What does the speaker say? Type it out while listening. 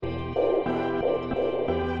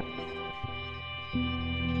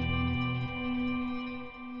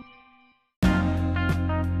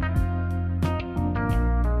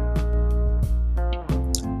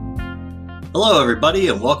Hello, everybody,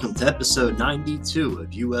 and welcome to episode 92 of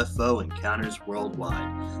UFO Encounters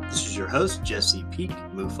Worldwide. This is your host, Jesse Peak,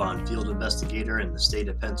 MUFON field investigator in the state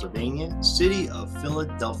of Pennsylvania, city of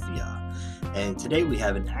Philadelphia. And today we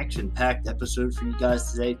have an action-packed episode for you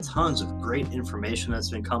guys today. Tons of great information that's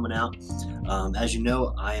been coming out. As you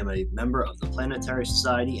know, I am a member of the Planetary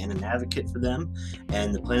Society and an advocate for them.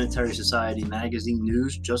 And the Planetary Society magazine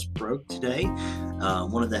news just broke today.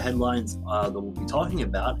 One of the headlines that we'll be talking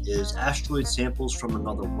about is asteroid samples from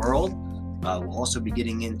another world. We'll also be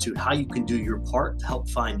getting into how you can do your part to help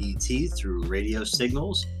find ET through radio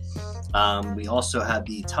signals. We also have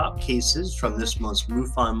the top cases from this month's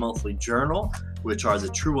MUFON Monthly Journal, which are the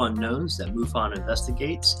true unknowns that MUFON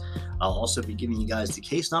investigates. I'll also be giving you guys the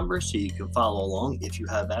case number so you can follow along if you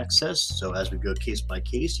have access. So as we go case by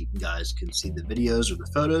case, you guys can see the videos or the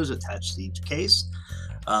photos attached to each case.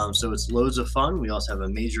 So it's loads of fun. We also have a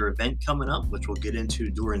major event coming up, which we'll get into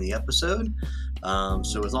during the episode.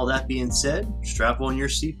 So with all that being said, strap on your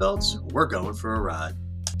seatbelts. We're going for a ride.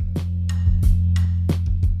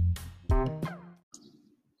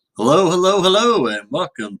 Hello, and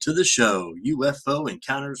welcome to the show, UFO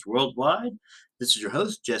Encounters Worldwide. This is your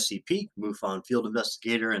host, Jesse Peak, MUFON field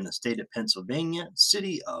investigator in the state of Pennsylvania,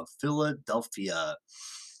 city of Philadelphia.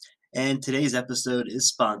 And today's episode is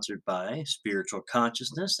sponsored by Spiritual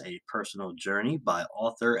Consciousness, A Personal Journey by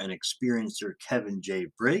author and experiencer Kevin J.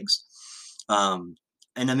 Briggs. An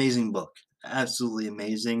amazing book, absolutely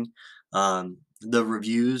amazing. The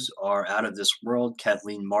reviews are out of this world.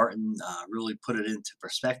 Kathleen Martin really put it into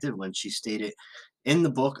perspective when she stated in the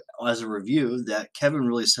book as a review that Kevin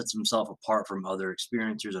really sets himself apart from other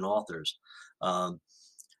experiencers and authors.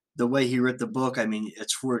 The way he wrote the book, I mean,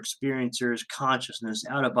 it's for experiencers, consciousness,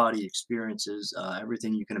 out-of-body experiences,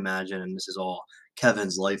 everything you can imagine. And this is all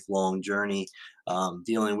Kevin's lifelong journey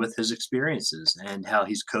dealing with his experiences and how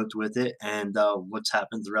he's coped with it and what's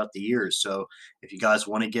happened throughout the years. So if you guys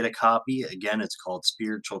want to get a copy, again, it's called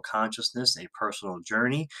Spiritual Consciousness, A Personal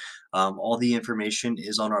Journey. All the information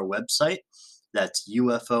is on our website. That's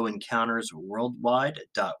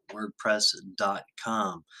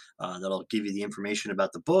ufoencountersworldwide.wordpress.com. That'll give you the information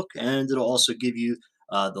about the book, and it'll also give you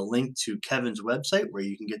the link to Kevin's website where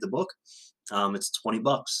you can get the book. It's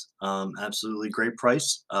 $20. Absolutely great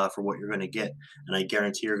price for what you're going to get, and I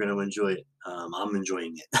guarantee you're going to enjoy it. I'm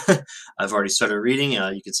enjoying it. I've already started reading.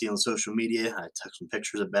 You can see on social media. I took some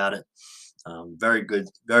pictures about it. Very good,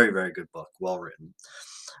 very good book. Well written.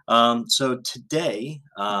 So today,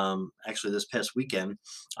 actually this past weekend,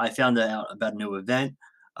 I found out about a new event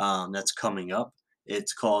that's coming up.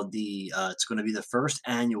 It's called it's going to be the first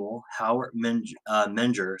annual Howard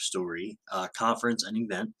Menger Story conference and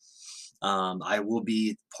event. I will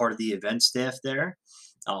be part of the event staff there.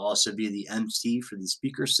 I'll also be the MC for the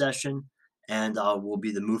speaker session, and will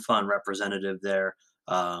be the MUFON representative there.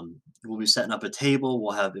 We'll be setting up a table.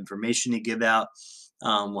 We'll have information to give out.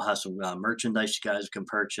 We'll have some merchandise you guys can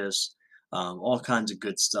purchase, all kinds of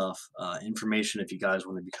good stuff. Information if you guys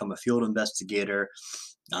want to become a field investigator.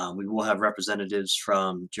 We will have representatives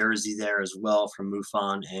from Jersey there as well, from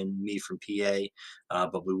MUFON, and me from PA.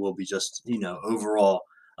 But we will be just, overall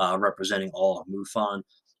representing all of MUFON.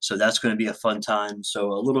 So that's going to be a fun time.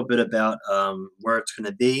 So a little bit about where it's going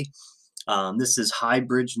to be. This is High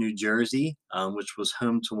Bridge, New Jersey, which was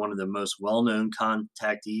home to one of the most well-known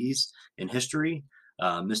contactees in history,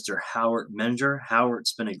 Mr. Howard Menger. Howard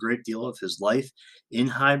spent a great deal of his life in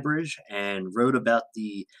High Bridge and wrote about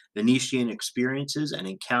the Venetian experiences and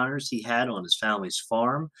encounters he had on his family's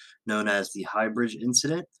farm, known as the High Bridge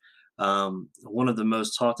Incident. One of the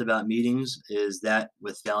most talked about meetings is that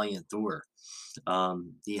with Valiant Thor.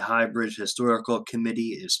 The High Bridge Historical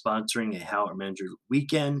Committee is sponsoring a Howard Menger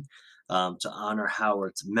weekend to honor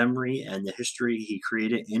Howard's memory and the history he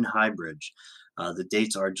created in High Bridge. The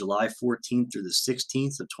dates are July 14th through the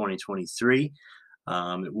 16th of 2023.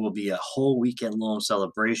 It will be a whole weekend-long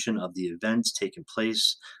celebration of the events taking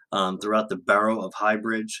place throughout the borough of High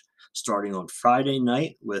Bridge, starting on Friday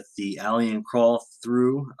night with the alley and crawl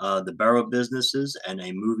through the borough businesses and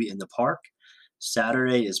a movie in the park.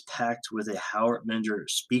 Saturday is packed with a Howard Menger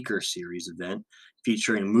speaker series event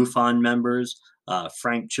featuring MUFON members,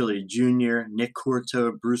 Frank Chili Jr., Nick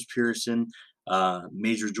Corto, Bruce Pearson,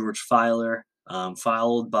 Major George Filer,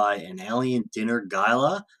 followed by an alien dinner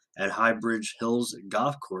gala at High Bridge Hills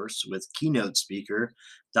Golf Course with keynote speaker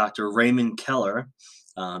Dr. Raymond Keller,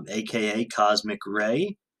 aka Cosmic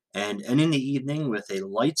Ray, and ending the evening with a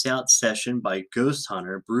lights out session by ghost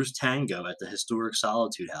hunter Bruce Tango at the historic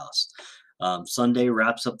Solitude House. Sunday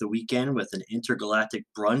wraps up the weekend with an intergalactic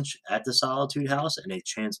brunch at the Solitude House and a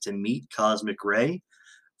chance to meet Cosmic Ray.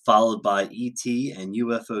 followed by ET and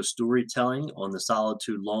UFO storytelling on the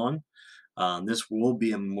Solitude Lawn. This will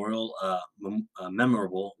be a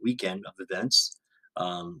memorable weekend of events.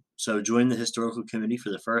 So join the historical committee for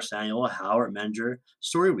the first annual Howard Menger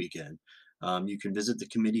Story Weekend. You can visit the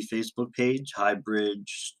committee Facebook page,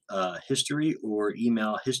 Highbridge History, or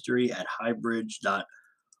email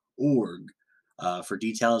history@highbridge.org for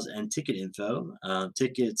details and ticket info.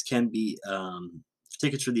 Tickets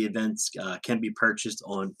for the events can be purchased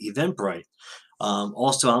on Eventbrite.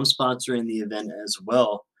 Also, I'm sponsoring the event as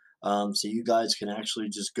well. So you guys can actually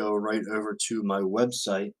just go right over to my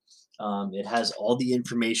website. It has all the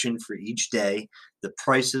information for each day, the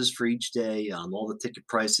prices for each day, all the ticket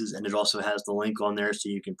prices, and it also has the link on there so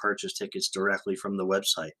you can purchase tickets directly from the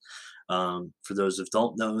website. For those that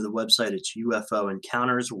don't know the website, it's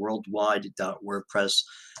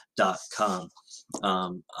ufoencountersworldwide.wordpress.com.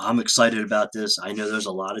 I'm excited about this. I know there's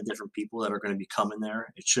a lot of different people that are going to be coming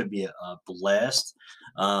there. It should be a blast.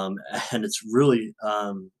 And it's really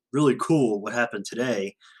cool what happened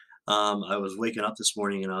today. I was waking up this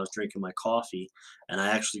morning and I was drinking my coffee, and I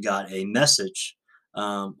actually got a message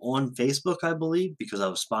on Facebook, I believe, because I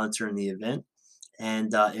was sponsoring the event,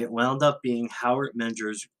 and it wound up being Howard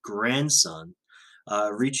Menger's grandson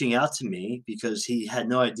reaching out to me because he had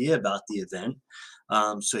no idea about the event.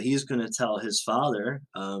 So he's going to tell his father,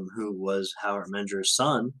 who was Howard Menger's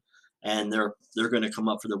son, and they're going to come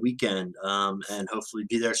up for the weekend and hopefully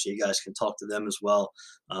be there so you guys can talk to them as well.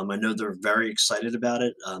 I know they're very excited about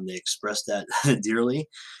it. They expressed that dearly,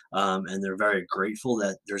 and they're very grateful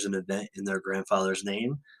that there's an event in their grandfather's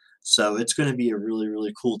name. So it's going to be a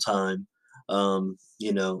really cool time. Even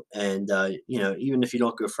if you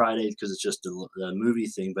don't go Friday because it's just a movie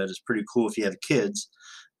thing, but it's pretty cool if you have kids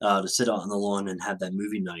to sit out on the lawn and have that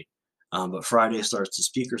movie night. But Friday starts the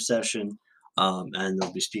speaker session, and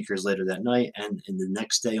there'll be speakers later that night. And the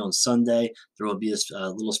next day on Sunday, there will be a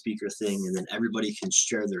little speaker thing, and then everybody can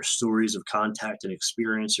share their stories of contact and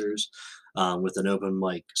experiencers with an open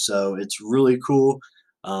mic. So it's really cool.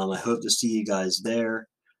 I hope to see you guys there.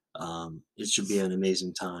 It should be an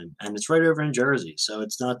amazing time. And it's right over in Jersey, so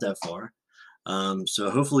it's not that far. So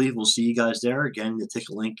hopefully we'll see you guys there. Again, the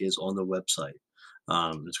ticket link is on the website.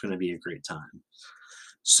 It's going to be a great time.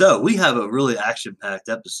 So we have a really action-packed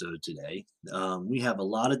episode today. We have a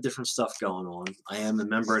lot of different stuff going on. I am a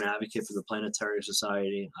member and advocate for the Planetary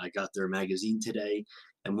Society. I got their magazine today,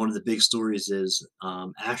 and one of the big stories is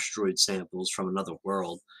asteroid samples from another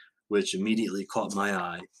world, which immediately caught my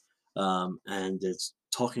eye. And it's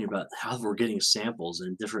talking about how we're getting samples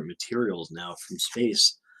and different materials now from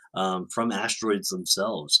space, from asteroids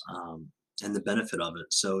themselves, and the benefit of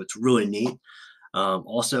it. So it's really neat.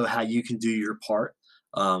 Also, how you can do your part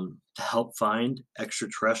to help find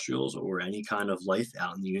extraterrestrials or any kind of life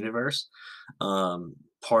out in the universe.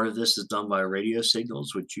 Part of this is done by radio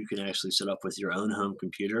signals, which you can actually set up with your own home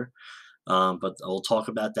computer. But I'll talk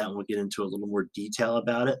about that and we'll get into a little more detail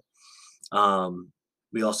about it.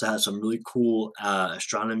 We also have some really cool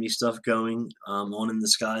astronomy stuff going on in the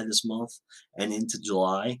sky this month and into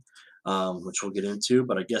July, which we'll get into.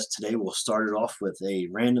 But I guess today we'll start it off with a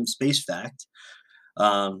random space fact.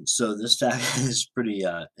 So this fact is pretty,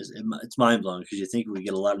 it's mind blowing because you think we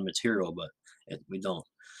get a lot of material, but we don't.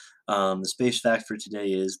 The space fact for today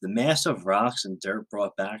is the mass of rocks and dirt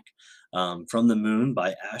brought back from the moon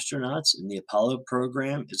by astronauts in the Apollo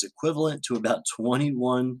program is equivalent to about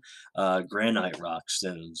 21 granite rock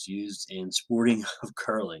stones used in sporting of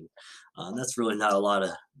curling. That's really not a lot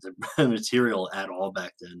of the material at all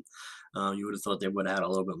back then. You would have thought they would have had a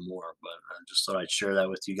little bit more, but I just thought I'd share that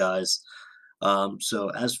with you guys. So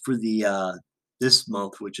as for the this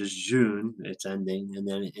month, which is June, it's ending, and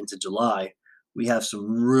then into July, we have some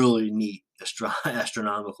really neat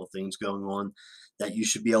astronomical things going on that you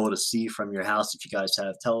should be able to see from your house if you guys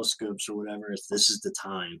have telescopes or whatever. If this is the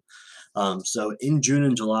time. So in June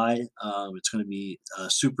and July, it's going to be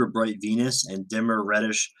super bright Venus and dimmer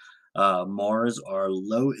reddish Mars are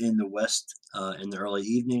low in the west in the early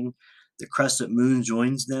evening. The crescent moon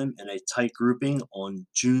joins them in a tight grouping on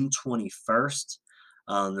June 21st.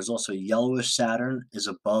 There's also yellowish Saturn is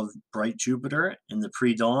above bright Jupiter in the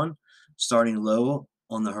pre-dawn, starting low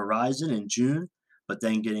on the horizon in June, but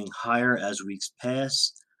then getting higher as weeks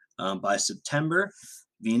pass. By September,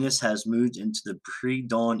 Venus has moved into the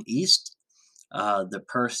pre-dawn east. The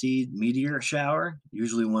Perseid meteor shower,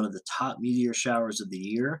 usually one of the top meteor showers of the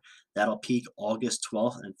year, that'll peak August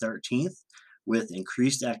 12th and 13th with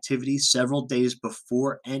increased activity several days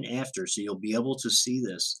before and after. So you'll be able to see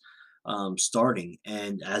this starting,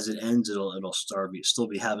 and as it ends, it'll still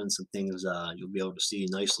be having some things you'll be able to see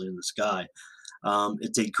nicely in the sky.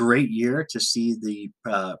 It's a great year to see the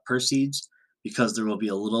Perseids because there will be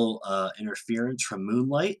a little interference from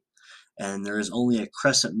moonlight, and there is only a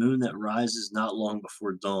crescent moon that rises not long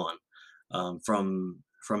before dawn.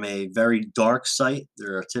 From a very dark site,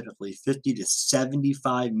 there are typically 50 to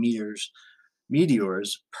 75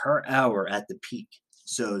 meteors per hour at the peak.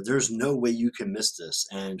 So there's no way you can miss this.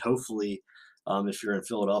 And hopefully, if you're in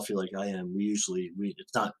Philadelphia like I am, we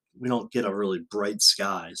don't get a really bright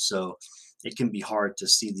sky, so it can be hard to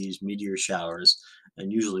see these meteor showers.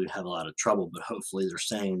 And usually we have a lot of trouble. But hopefully, they're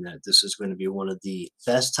saying that this is going to be one of the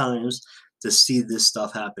best times to see this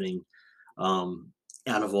stuff happening. Um,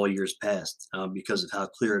 Out of all years past, because of how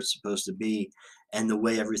clear it's supposed to be, and the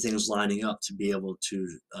way everything's lining up to be able to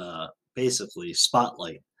basically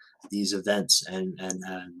spotlight these events and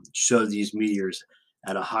show these meteors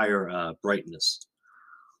at a higher brightness.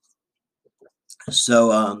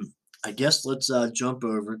 So I guess let's jump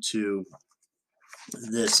over to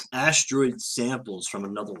this asteroid samples from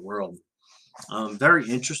another world. Very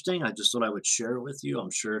interesting. I just thought I would share it with you.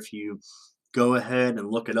 I'm sure if you go ahead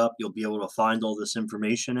and look it up, you'll be able to find all this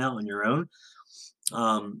information out on your own.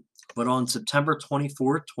 Um, but on September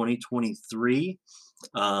 24th, 2023,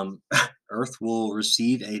 um, Earth will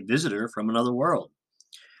receive a visitor from another world.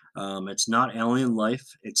 It's not alien life,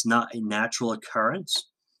 it's not a natural occurrence.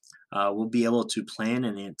 We'll be able to plan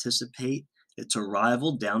and anticipate its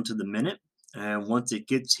arrival down to the minute. And once it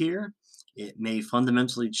gets here, it may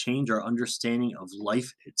fundamentally change our understanding of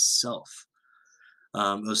life itself.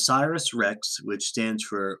 Osiris Rex, which stands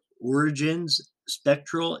for Origins,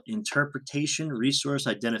 Spectral Interpretation, Resource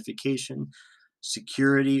Identification,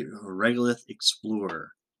 Security, Regolith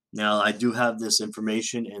Explorer. Now, I do have this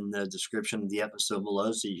information in the description of the episode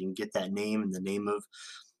below, so you can get that name and the name of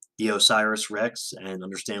the Osiris Rex and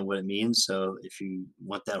understand what it means. So, if you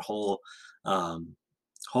want that um,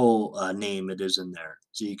 whole name, it is in there,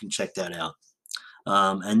 so you can check that out.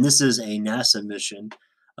 And this is a NASA mission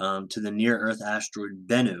to the near-Earth asteroid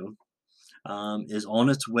Bennu, is on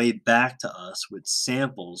its way back to us with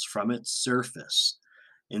samples from its surface.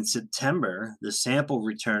 In September, the sample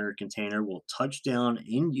returner container will touch down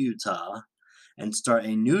in Utah and start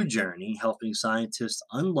a new journey helping scientists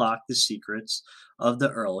unlock the secrets of the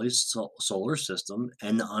early solar system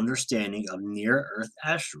and the understanding of near Earth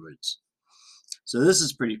asteroids. So this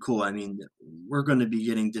is pretty cool. I mean, we're going to be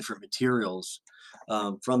getting different materials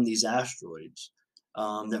from these asteroids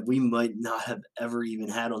that we might not have ever even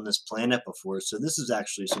had on this planet before. So this is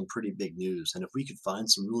actually some pretty big news. And if we could find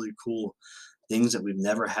some really cool things that we've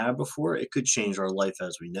never had before, it could change our life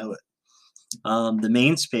as we know it. The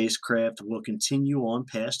main spacecraft will continue on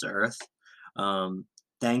past Earth. Um,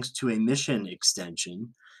 Thanks to a mission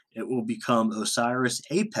extension, it will become Osiris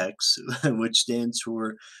Apex, which stands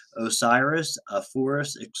for Osiris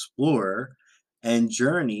Aforus Explorer, and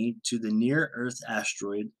journey to the near Earth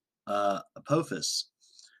asteroid Apophis.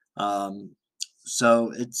 Um,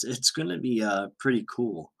 so it's going to be pretty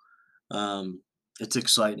cool. Um, it's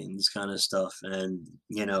exciting, this kind of stuff, and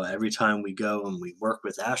every time we go and we work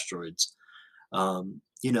with asteroids,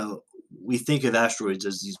 you know, we think of asteroids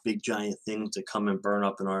as these big giant things that come and burn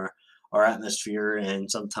up in our atmosphere,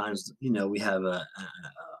 and sometimes we have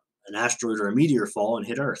an asteroid or a meteor fall and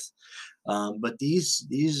hit Earth. But these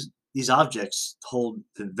objects hold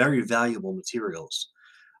very valuable materials.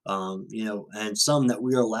 And some that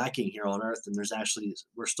we are lacking here on Earth. And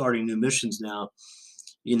we're starting new missions now.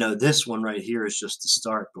 This one right here is just the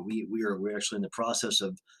start, but we're actually in the process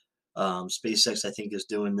of SpaceX, I think, is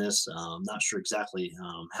doing this. Not sure exactly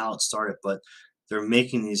how it started, but they're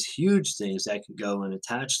making these huge things that can go and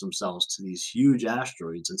attach themselves to these huge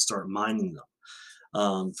asteroids and start mining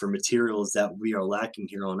them for materials that we are lacking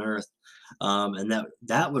here on Earth. And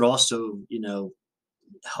that would also,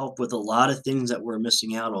 help with a lot of things that we're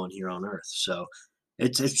missing out on here on Earth. So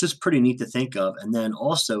it's just pretty neat to think of. And then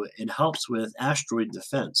also it helps with asteroid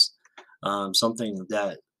defense, something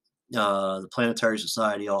that the Planetary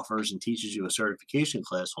Society offers and teaches you a certification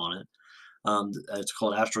class on it. It's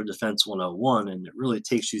called Asteroid Defense 101, and it really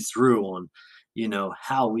takes you through on,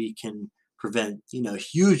 how we can prevent,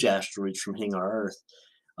 huge asteroids from hitting our Earth.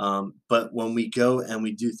 But when we go and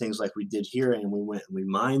we do things like we did here and we went and we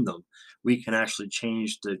mined them, we can actually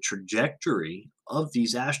change the trajectory of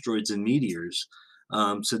these asteroids and meteors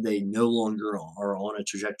so they no longer are on a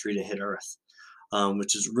trajectory to hit Earth,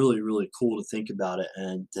 which is really, really cool to think about it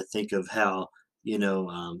and to think of how,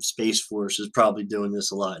 Space Force is probably doing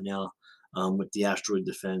this a lot now with the asteroid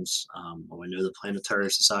defense. I know the Planetary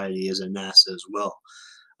Society is at NASA as well.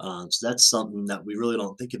 So that's something that we really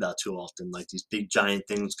don't think about too often, like these big giant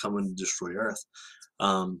things coming to destroy Earth.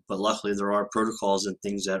 But luckily, there are protocols and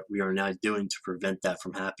things that we are now doing to prevent that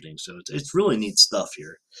from happening. So it's really neat stuff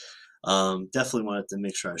here. Definitely wanted to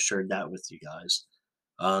make sure I shared that with you guys.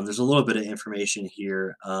 There's a little bit of information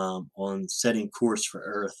here on setting course for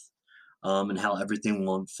Earth and how everything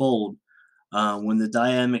will unfold. When the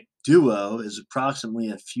dynamic duo is approximately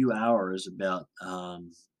a few hours, about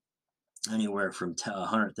anywhere from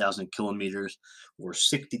 100,000 kilometers or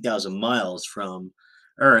 60,000 miles from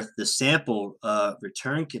Earth, the sample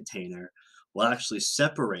return container will actually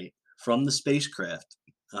separate from the spacecraft.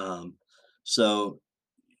 Um, so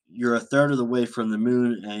you're a third of the way from the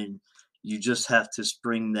moon, and you just have to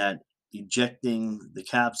spring that ejecting the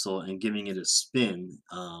capsule and giving it a spin.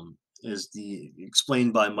 Is the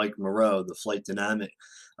explained by Mike Moreau, the flight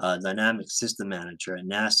dynamic system manager at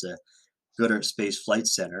NASA Goddard Space Flight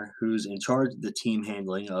Center, who's in charge of the team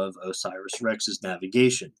handling of OSIRIS-REx's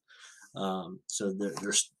navigation. So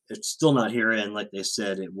it's still not here, and like they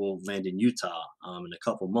said, it will land in Utah in a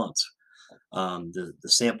couple months. The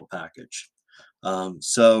sample package.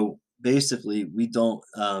 So basically, we don't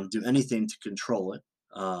do anything to control it.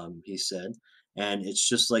 He said, and it's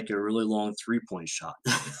just like a really long 3-point shot,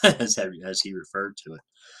 as he referred to it.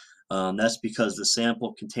 That's because the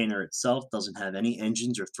sample container itself doesn't have any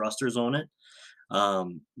engines or thrusters on it.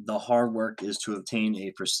 The hard work is to obtain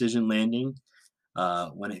a precision landing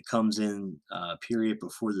when it comes in period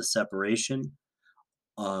before the separation.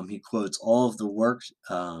 He quotes, all of the work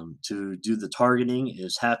to do the targeting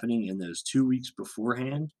is happening in those 2 weeks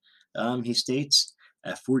beforehand. He states,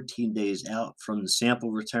 at 14 days out from the sample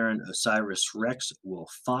return, OSIRIS-REx will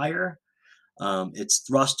fire its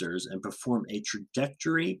thrusters and perform a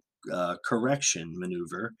trajectory correction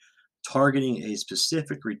maneuver targeting a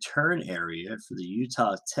specific return area for the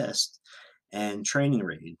Utah test and training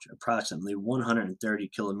range, approximately 130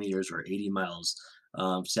 kilometers or 80 miles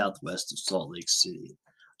southwest of Salt Lake City.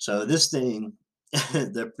 So this thing,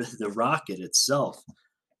 the rocket itself,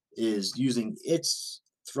 is using its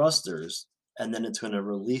thrusters, and then it's going to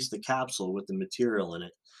release the capsule with the material in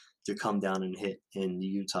it to come down and hit in the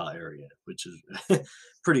Utah area, which is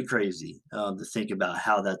pretty crazy to think about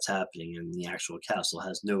how that's happening, and the actual capsule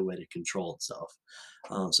has no way to control itself.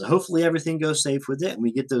 So hopefully everything goes safe with it, and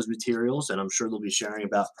we get those materials, and I'm sure they'll be sharing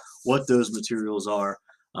about what those materials are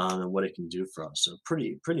and what it can do for us. So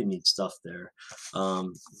pretty neat stuff there.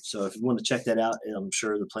 So if you want to check that out, I'm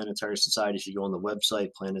sure the Planetary Society, if you go on the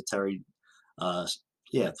website, uh,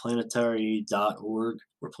 planetary.org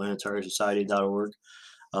or planetarysociety.org,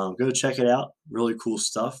 go check it out. Really cool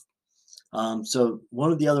stuff. So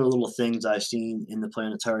one of the other little things I seen in the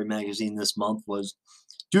Planetary magazine this month was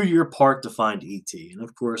do your part to find ET. And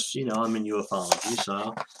of course, I'm in ufology,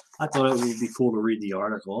 so I thought it would be cool to read the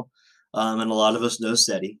article. And a lot of us know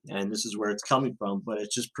SETI, and this is where it's coming from, but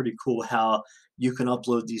it's just pretty cool how you can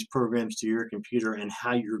upload these programs to your computer and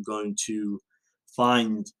how you're going to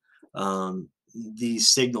find um, these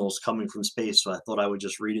signals coming from space. So I thought I would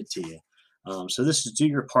just read it to you. So this is do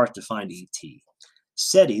your part to find ET.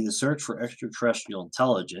 SETI, the search for extraterrestrial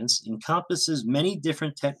intelligence, encompasses many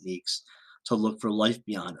different techniques to look for life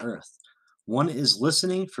beyond Earth. One is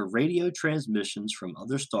listening for radio transmissions from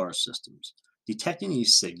other star systems. Detecting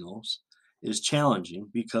these signals is challenging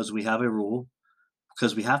because we have to rule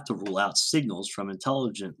out signals from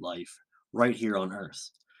intelligent life right here on Earth.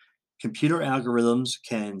 Computer algorithms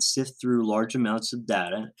can sift through large amounts of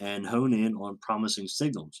data and hone in on promising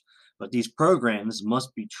signals, but these programs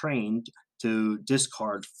must be trained to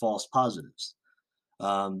discard false positives.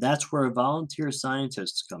 That's where volunteer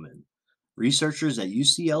scientists come in. Researchers at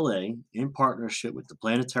UCLA, in partnership with the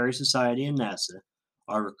Planetary Society and NASA,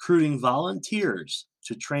 are recruiting volunteers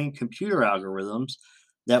to train computer algorithms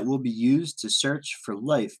that will be used to search for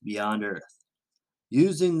life beyond Earth.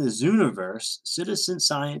 Using the Zooniverse citizen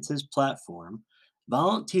scientist platform,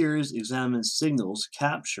 volunteers examine signals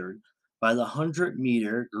captured by the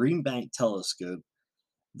 100-meter Green Bank telescope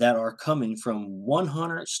that are coming from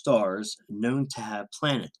 100 stars known to have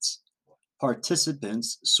planets.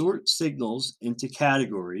 Participants sort signals into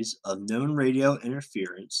categories of known radio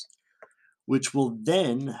interference, which will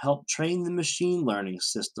then help train the machine learning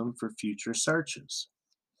system for future searches.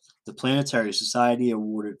 The Planetary Society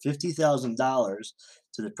awarded $50,000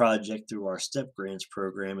 to the project through our STEP Grants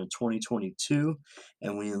program in 2022,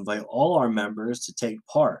 and we invite all our members to take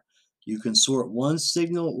part. You can sort one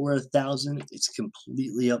signal or 1,000, it's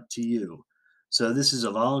completely up to you. So, this is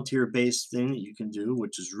a volunteer based thing that you can do,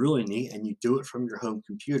 which is really neat, and you do it from your home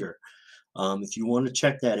computer. If you want to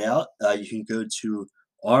check that out, you can go to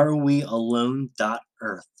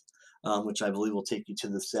arewealone.earth. which I believe will take you to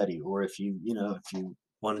the SETI. Or if you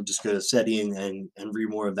want to just go to SETI and read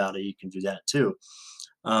more about it, you can do that too.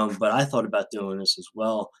 But I thought about doing this as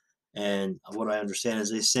well. And what I understand is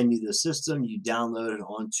they send you the system, you download it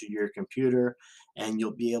onto your computer, and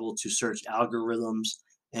you'll be able to search algorithms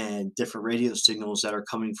and different radio signals that are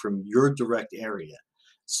coming from your direct area.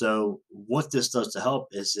 So, what this does to help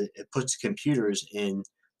is it puts computers in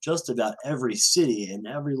just about every city and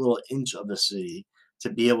every little inch of the city to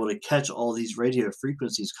be able to catch all these radio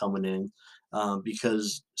frequencies coming in,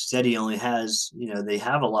 because SETI only has, they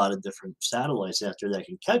have a lot of different satellites out there that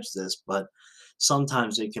can catch this, but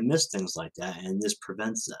sometimes they can miss things like that, and this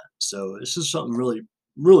prevents that. So this is something really,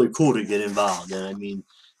 really cool to get involved in. I mean,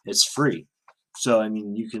 it's free. So, I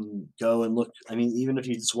mean, you can go and look. I mean, even if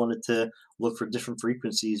you just wanted to look for different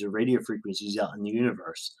frequencies or radio frequencies out in the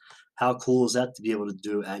universe, how cool is that to be able to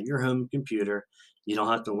do at your home computer? You don't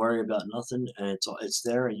have to worry about nothing, and it's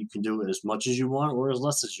there, and you can do it as much as you want or as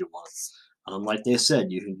less as you want. Like they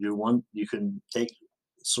said, you can do one, you can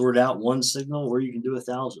sort out one signal, or you can do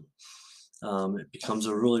 1,000. It becomes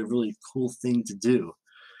a really, really cool thing to do.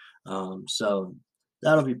 So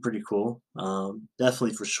that'll be pretty cool,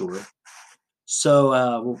 definitely for sure.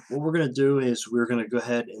 So what we're going to do is we're going to go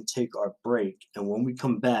ahead and take our break. And when we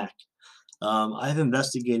come back, I've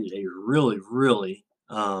investigated a really, really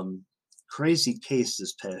crazy case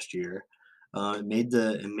this past year. It made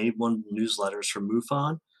one of the newsletters for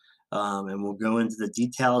MUFON, and we'll go into the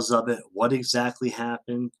details of it, what exactly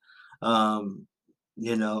happened, um,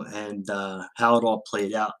 and how it all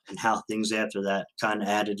played out, and how things after that kind of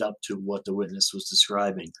added up to what the witness was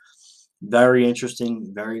describing. Very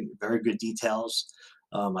interesting, very, very good details.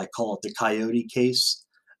 I call it the coyote case.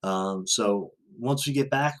 So once we get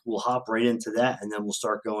back, we'll hop right into that, and then we'll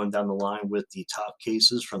start going down the line with the top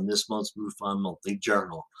cases from this month's MUFON Monthly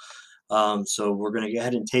Journal. So we're going to go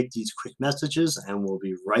ahead and take these quick messages, and we'll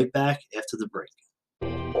be right back after the break.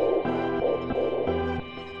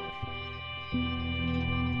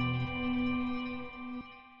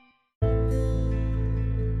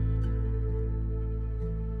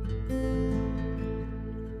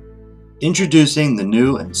 Introducing the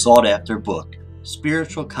new and sought-after book,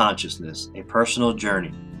 Spiritual Consciousness, A Personal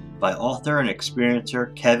Journey, by author and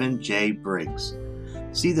experiencer Kevin J. Briggs.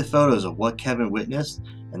 See the photos of what Kevin witnessed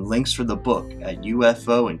and links for the book at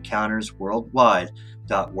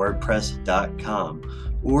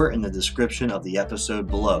ufoencountersworldwide.wordpress.com or in the description of the episode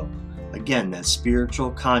below. Again, that's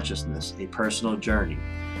Spiritual Consciousness, A Personal Journey,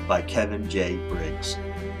 by Kevin J. Briggs.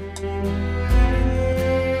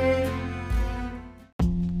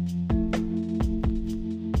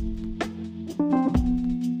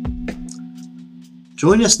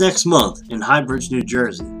 Join us next month in Highbridge, New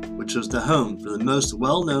Jersey, which was the home for the most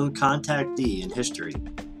well-known contactee in history,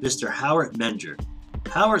 Mr. Howard Menger.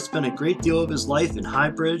 Howard spent a great deal of his life in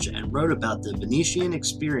Highbridge and wrote about the Venetian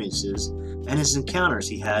experiences and his encounters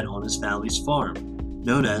he had on his family's farm,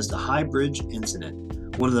 known as the Highbridge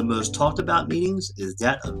Incident. One of the most talked about meetings is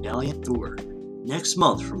that of Valiant Thor. Next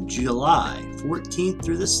month from July 14th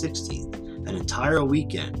through the 16th, an entire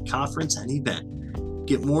weekend conference and event.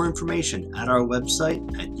 Get more information at our website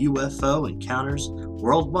at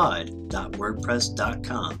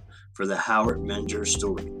ufoencountersworldwide.wordpress.com for the Howard Menger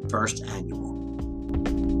story, first annual.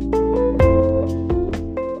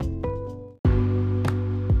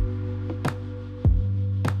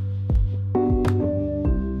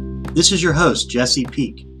 This is your host, Jesse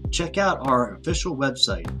Peak. Check out our official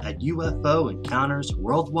website at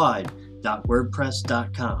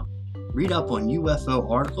ufoencountersworldwide.wordpress.com. Read up on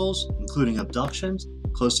UFO articles, including abductions,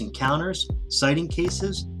 close encounters, sighting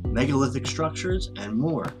cases, megalithic structures, and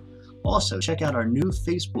more. Also, check out our new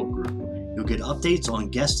Facebook group. You'll get updates on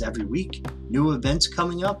guests every week, new events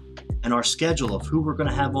coming up, and our schedule of who we're going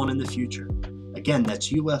to have on in the future. Again,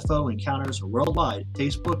 that's UFO Encounters Worldwide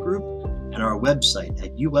Facebook group and our website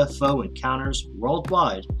at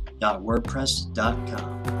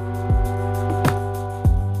ufoencountersworldwide.wordpress.com.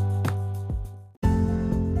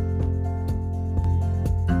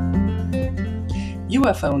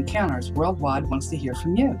 UFO Encounters Worldwide wants to hear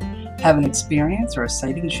from you. Have an experience or a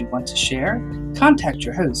sightings you want to share? Contact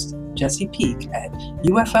your host, Jesse Peak, at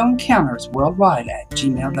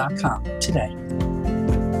ufoencountersworldwide@gmail.com today.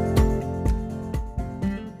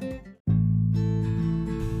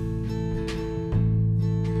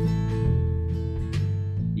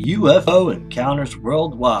 UFO Encounters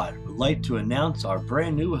Worldwide would like to announce our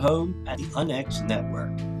brand new home at the UNX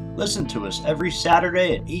Network. Listen to us every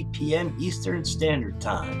Saturday at 8 p.m. Eastern Standard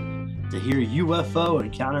Time to hear UFO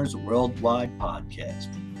Encounters Worldwide podcast.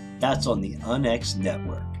 That's on the UNX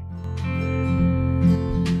Network.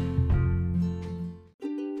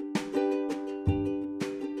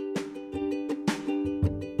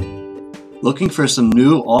 Looking for some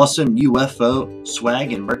new awesome UFO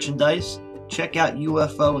swag and merchandise? Check out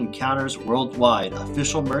UFO Encounters Worldwide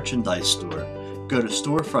official merchandise store. Go to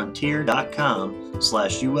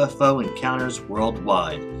storefrontier.com/UFO Encounters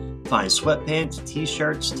Worldwide. Find sweatpants,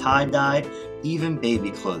 t-shirts, tie-dye, even baby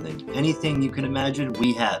clothing. Anything you can imagine,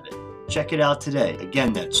 we have it. Check it out today.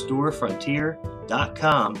 Again, that's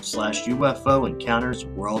storefrontier.com/UFO Encounters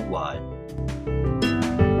Worldwide.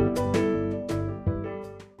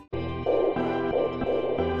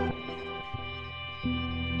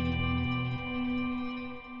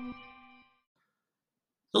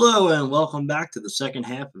 Hello and welcome back to the second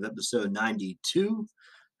half of episode 92.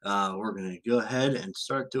 We're going to go ahead and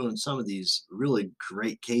start doing some of these really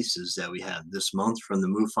great cases that we have this month from the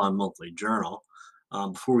MUFON Monthly Journal.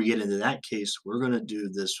 Before we get into that case, we're going to do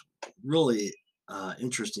this really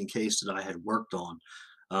interesting case that I had worked on.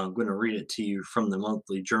 I'm going to read it to you from the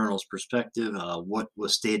Monthly Journal's perspective, what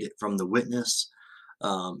was stated from the witness,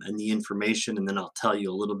 and the information, and then I'll tell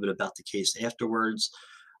you a little bit about the case afterwards.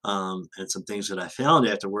 And some things that I found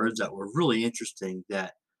afterwards that were really interesting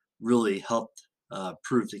that really helped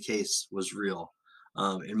prove the case was real,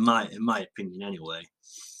 in my opinion, anyway.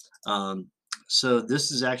 Um, so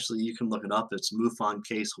this is actually, you can look it up. It's MUFON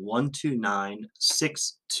case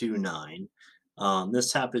 129629.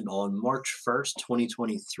 This happened on March 1st,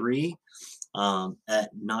 2023,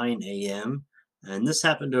 at 9 a.m. And this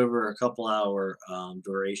happened over a couple hour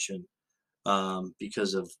duration,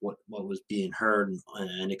 because of what was being heard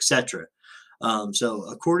and etc. So,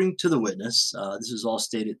 according to the witness, this is all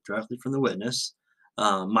stated directly from the witness.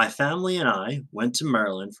 My family and I went to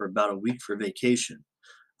Maryland for about a week for vacation.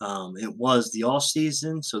 It was the off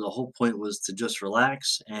season, so the whole point was to just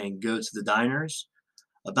relax and go to the diners.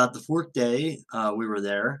 About the fourth day we were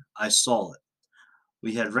there, I saw it.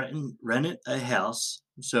 We had rented a house,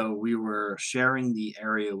 so we were sharing the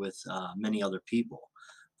area with many other people.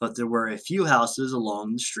 But there were a few houses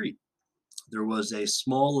along the street. There was a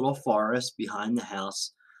small little forest behind the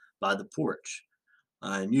house by the porch.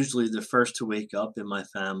 I'm usually the first to wake up in my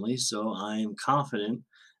family, so I am confident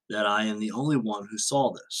that I am the only one who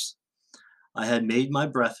saw this. I had made my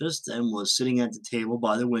breakfast and was sitting at the table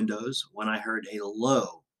by the windows when I heard a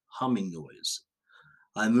low humming noise.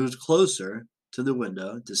 I moved closer to the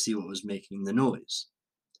window to see what was making the noise.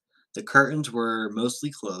 The curtains were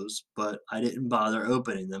mostly closed, but I didn't bother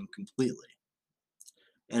opening them completely.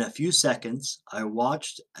 In a few seconds, I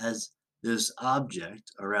watched as this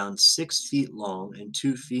object, around 6 feet long and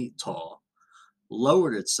 2 feet tall,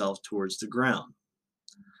 lowered itself towards the ground.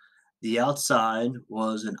 The outside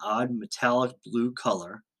was an odd metallic blue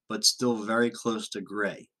color, but still very close to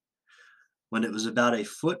gray. When it was about a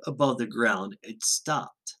foot above the ground, it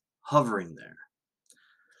stopped, hovering there.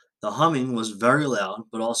 The humming was very loud,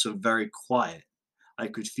 but also very quiet. I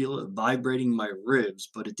could feel it vibrating my ribs,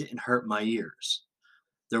 but it didn't hurt my ears.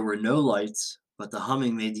 There were no lights, but the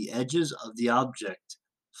humming made the edges of the object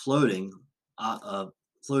floating,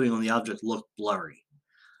 floating on the object look blurry.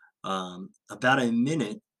 About a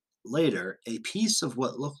minute later, a piece of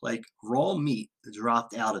what looked like raw meat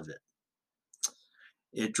dropped out of it.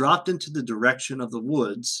 It dropped into the direction of the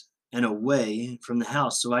woods and away from the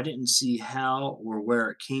house, so I didn't see how or where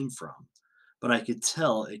it came from, but I could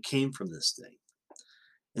tell it came from this thing.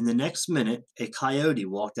 In the next minute, a coyote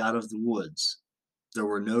walked out of the woods. There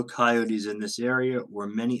were no coyotes in this area or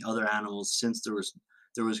many other animals since there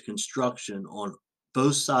was construction on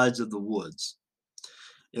both sides of the woods.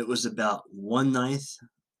 It was about 1/9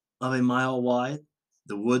 of a mile wide,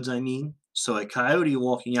 the woods I mean, so a coyote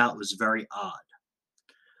walking out was very odd.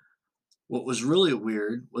 What was really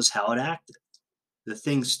weird was how it acted. The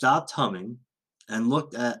thing stopped humming and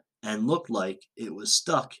looked like it was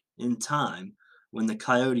stuck in time when the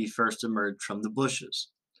coyote first emerged from the bushes.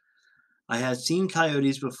 I had seen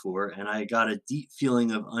coyotes before, and I got a deep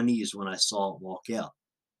feeling of unease when I saw it walk out.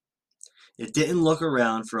 It didn't look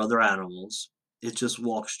around for other animals, it just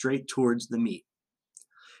walked straight towards the meat.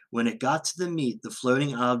 When it got to the meat, the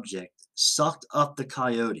floating object sucked up the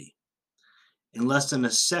coyote. In less than a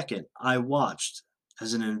second, I watched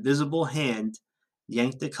as an invisible hand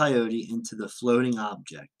yanked the coyote into the floating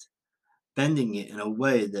object, bending it in a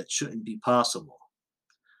way that shouldn't be possible.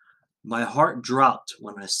 My heart dropped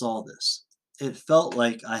when I saw this. It felt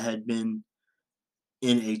like I had been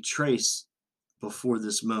in a trance before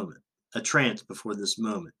this moment,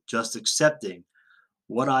 just accepting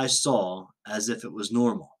what I saw as if it was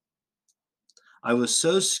normal. I was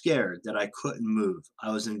so scared that I couldn't move.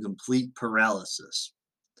 I was in complete paralysis.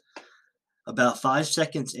 About 5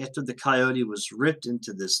 seconds after the coyote was ripped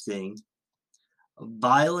into this thing,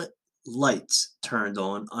 violet lights turned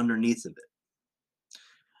on underneath of it.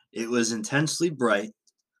 It was intensely bright,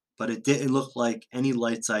 but it didn't look like any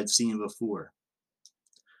lights I'd seen before.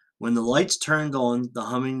 When the lights turned on, the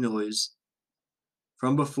humming noise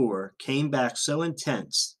from before came back so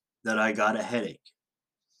intense that I got a headache.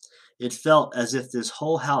 It felt as if this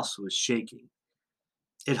whole house was shaking.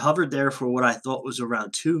 It hovered there for what I thought was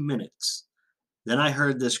around 2 minutes. Then I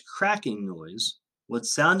heard this cracking noise, what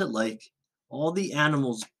sounded like all the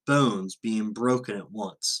animals' bones being broken at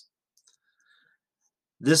once.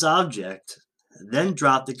 This object then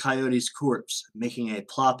dropped the coyote's corpse, making a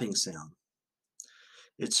plopping sound.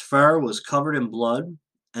 Its fur was covered in blood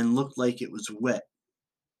and looked like it was wet.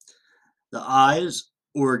 The eyes,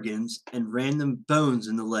 organs, and random bones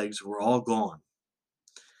in the legs were all gone.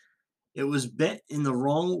 It was bent in the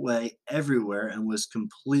wrong way everywhere and was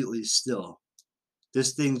completely still.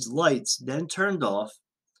 This thing's lights then turned off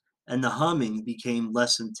and the humming became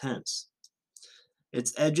less intense.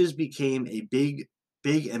 Its edges became big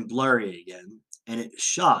and blurry again, and it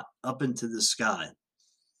shot up into the sky.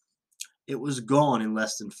 It was gone in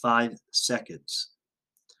less than 5 seconds.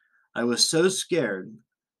 I was so scared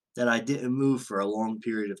that I didn't move for a long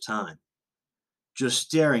period of time, just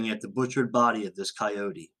staring at the butchered body of this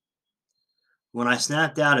coyote. When I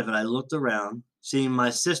snapped out of it, I looked around, seeing my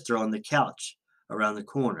sister on the couch around the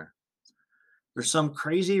corner. For some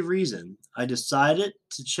crazy reason, I decided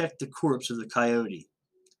to check the corpse of the coyote.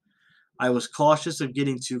 I was cautious of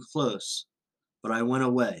getting too close, but I went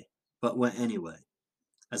anyway.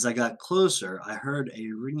 As I got closer, I heard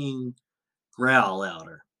a ringing growl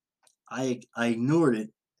louder. I ignored it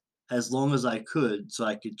as long as I could so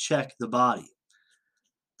I could check the body.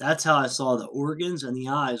 That's how I saw the organs and the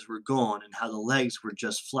eyes were gone and how the legs were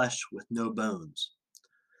just flesh with no bones.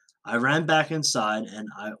 I ran back inside and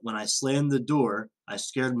when I slammed the door, I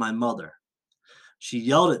scared my mother. She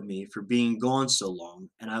yelled at me for being gone so long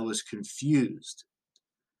and I was confused.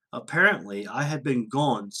 Apparently, I had been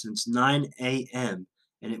gone since 9 a.m.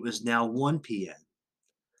 and it was now 1 p.m.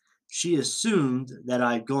 She assumed that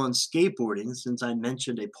I'd gone skateboarding since I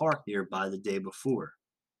mentioned a park nearby the day before.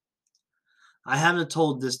 I haven't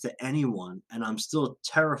told this to anyone, and I'm still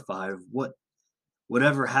terrified of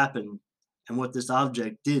whatever happened and what this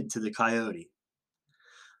object did to the coyote.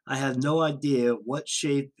 I have no idea what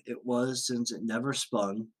shape it was since it never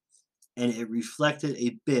spun, and it reflected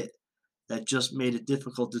a bit that just made it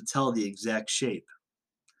difficult to tell the exact shape.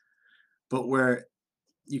 But where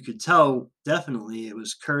you could tell, definitely, it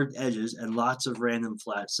was curved edges and lots of random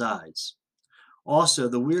flat sides. Also,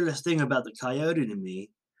 the weirdest thing about the coyote to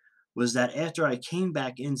me was that after I came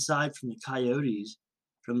back inside from the coyotes,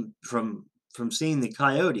 from seeing the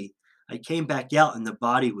coyote, I came back out and the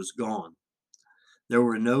body was gone. There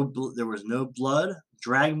was no blood,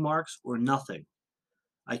 drag marks, or nothing.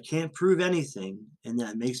 I can't prove anything, and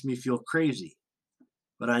that makes me feel crazy.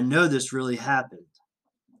 But I know this really happened.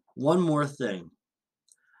 One more thing.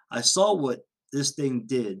 I saw what this thing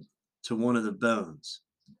did to one of the bones.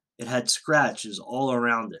 It had scratches all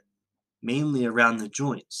around it, mainly around the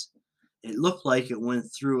joints. It looked like it went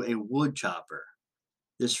through a wood chopper.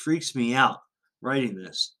 This freaks me out writing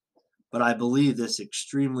this, but I believe this is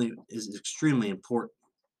extremely important.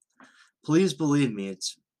 Please believe me,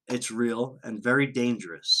 it's real and very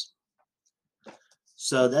dangerous.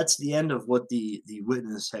 So that's the end of what the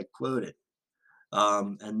witness had quoted.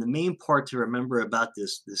 And the main part to remember about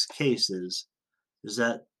this case is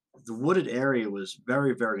that the wooded area was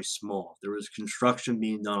very small. There was construction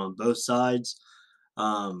being done on both sides.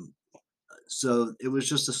 Um, so it was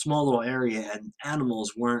just a small little area, and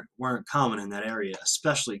animals weren't common in that area,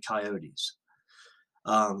 especially coyotes.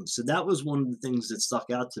 So that was one of the things that stuck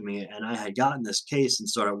out to me, and I had gotten this case and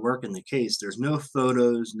started working the case. There's no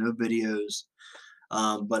photos, no videos,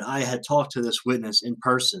 but I had talked to this witness in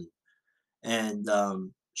person, and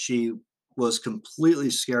she was completely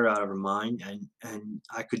scared out of her mind, and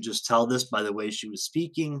I could just tell this by the way she was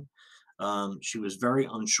speaking. She was very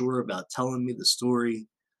unsure about telling me the story.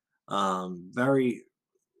 Very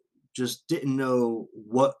just didn't know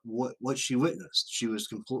what she witnessed. She was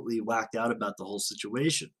completely whacked out about the whole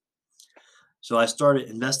situation. So I started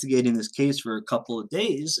investigating this case for a couple of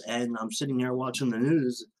days, and I'm sitting there watching the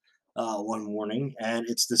news one morning, and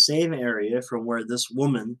it's the same area from where this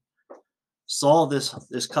woman saw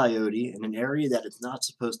this coyote in an area that it's not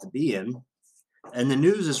supposed to be in, and the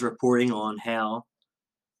news is reporting on how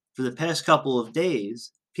for the past couple of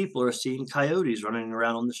days people are seeing coyotes running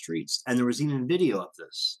around on the streets, and there was even video of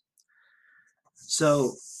this.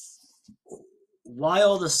 So why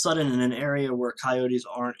all of a sudden in an area where coyotes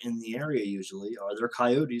aren't in the area usually are there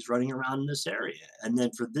coyotes running around in this area? And then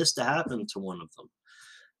for this to happen to one of them.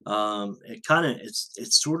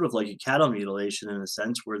 It's sort of like a cattle mutilation in a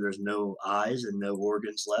sense where there's no eyes and no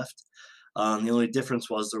organs left. The only difference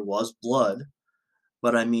was there was blood,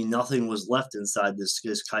 but I mean nothing was left inside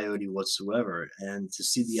this coyote whatsoever. And to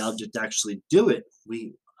see the object actually do it,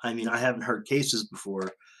 I mean I haven't heard cases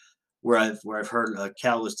before where I've heard a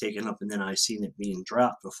cow was taken up and then I seen it being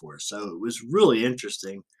dropped before. So it was really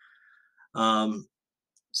interesting. Um,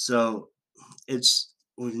 so it's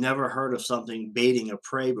we've never heard of something baiting a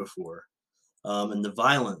prey before, and the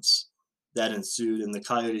violence that ensued in the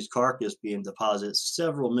coyote's carcass being deposited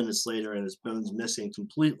several minutes later and his bones missing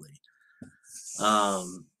completely.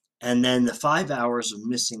 Um, and then the 5 hours of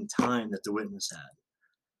missing time that the witness had.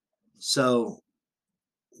 So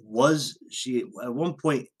was she at one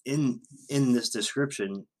point in this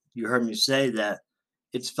description you heard me say that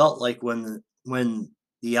it's felt like when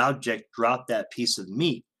the object dropped that piece of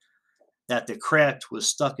meat that the craft was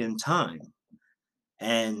stuck in time.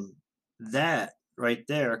 And that right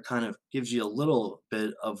there kind of gives you a little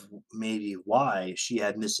bit of maybe why she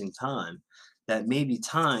had missing time. That maybe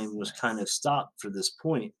time was kind of stopped for this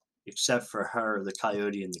point, except for her, the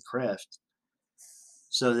coyote, and the craft.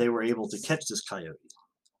 So they were able to catch this coyote.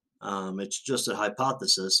 It's just a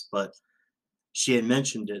hypothesis, but she had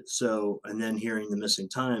mentioned it. So, and then hearing the missing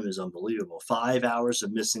time is unbelievable. 5 hours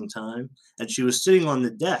of missing time. And she was sitting on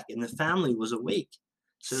the deck, and the family was awake.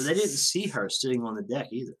 So they didn't see her sitting on the deck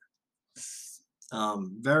either.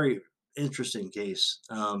 Very interesting case.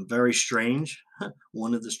 Very strange.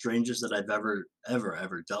 One of the strangest that I've ever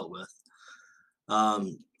dealt with.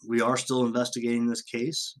 We are still investigating this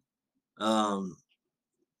case, um,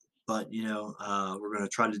 but we're going to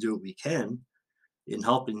try to do what we can in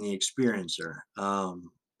helping the experiencer.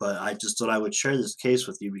 But I just thought I would share this case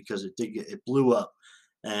with you because it blew up,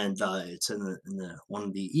 and it's in the one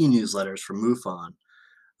of the e-newsletters from MUFON.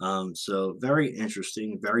 So very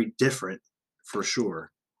interesting, very different for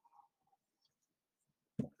sure.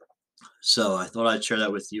 So I thought I'd share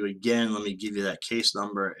that with you again. Let me give you that case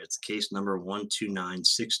number. It's case number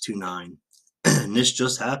 129629. And this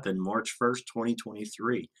just happened March 1st,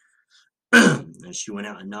 2023. And she went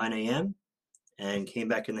out at 9 a.m. and came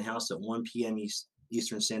back in the house at 1 p.m.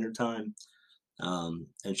 Eastern Standard Time. And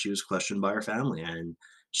she was questioned by her family. And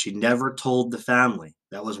she never told the family.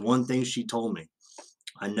 That was one thing she told me.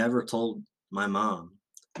 I never told my mom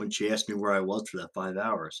when she asked me where I was for that 5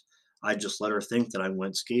 hours. I just let her think that I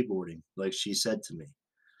went skateboarding, like she said to me.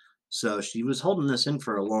 So she was holding this in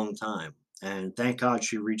for a long time. And thank God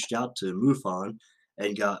she reached out to MUFON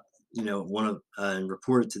and got, one of, and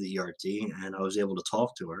reported to the ERT. And I was able to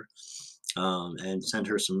talk to her and send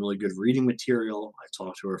her some really good reading material. I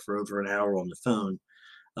talked to her for over an hour on the phone,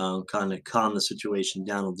 kind of calm the situation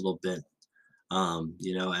down a little bit.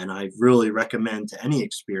 And I really recommend to any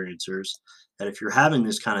experiencers that if you're having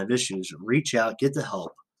this kind of issues, reach out, get the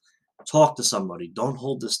help, talk to somebody. Don't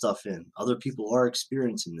hold this stuff in. Other people are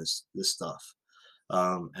experiencing this stuff,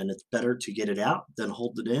 and it's better to get it out than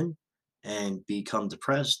hold it in and become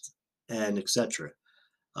depressed and etc.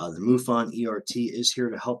 The MUFON ERT is here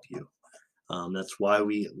to help you. That's why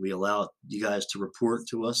we allow you guys to report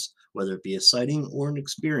to us, whether it be a sighting or an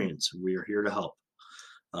experience. We are here to help.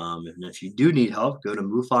 And if you do need help, go to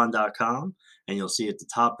MUFON.com and you'll see at the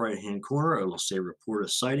top right hand corner, it will say report a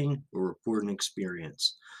sighting or report an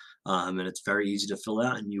experience. And it's very easy to fill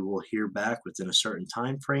out, and you will hear back within a certain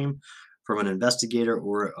time frame from an investigator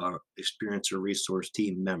or a experiencer resource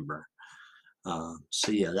team member.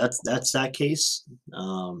 So yeah, that's that case,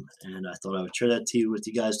 and I thought I would share that to you with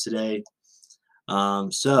you guys today.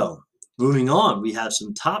 So moving on, we have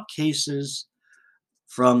some top cases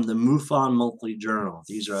from the MUFON Monthly Journal.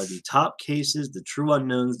 These are the top cases, the true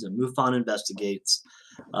unknowns that MUFON investigates,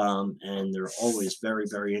 and they're always very,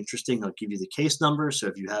 very interesting. I'll give you the case number, so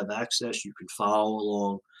if you have access, you can follow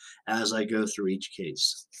along as I go through each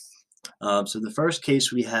case. So the first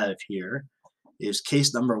case we have here is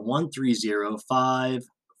case number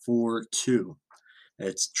 130542.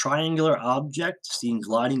 It's triangular object seen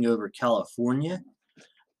gliding over California.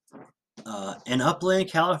 An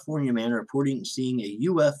upland California man reporting seeing a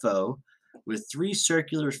UFO with three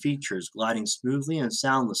circular features gliding smoothly and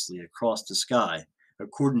soundlessly across the sky,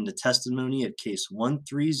 according to testimony of case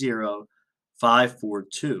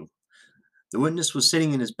 130542. The witness was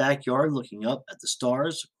sitting in his backyard looking up at the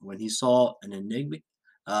stars when he saw an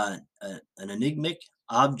enigmatic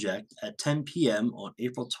object at 10 p.m. on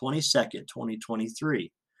April 22nd,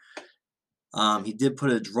 2023. He did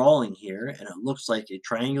put a drawing here, and it looks like a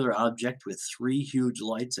triangular object with three huge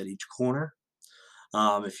lights at each corner.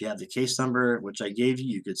 If you have the case number, which I gave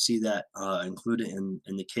you, you could see that included in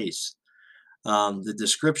the case. The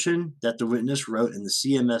description that the witness wrote in the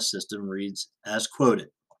CMS system reads as quoted.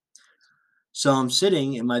 So I'm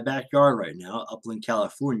sitting in my backyard right now, Upland,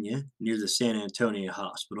 California, near the San Antonio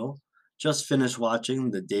Hospital. Just finished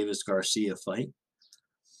watching the Davis Garcia fight.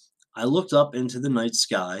 I looked up into the night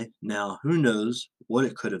sky. Now, who knows what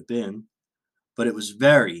it could have been, but it was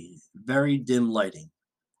very, very dim lighting.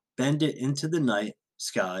 Bend it into the night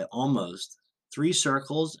sky almost, three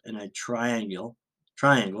circles in a triangle,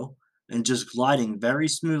 and just gliding very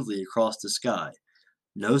smoothly across the sky.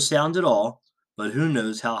 No sound at all, but who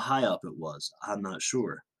knows how high up it was? I'm not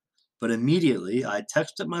sure. But immediately I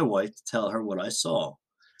texted my wife to tell her what I saw.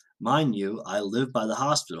 Mind you, I live by the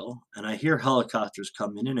hospital and I hear helicopters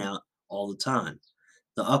come in and out all the time.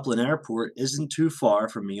 The Upland Airport isn't too far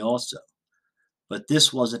from me, also. But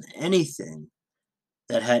this wasn't anything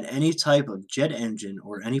that had any type of jet engine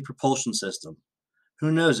or any propulsion system.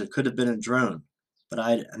 Who knows, it could have been a drone, but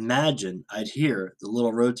I'd imagine I'd hear the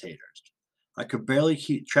little rotators. I could barely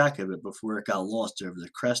keep track of it before it got lost over the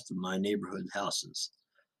crest of my neighborhood houses.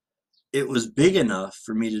 It was big enough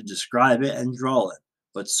for me to describe it and draw it,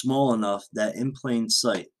 but small enough that in plain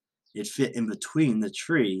sight it fit in between the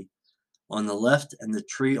tree on the left and the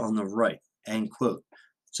tree on the right. End quote.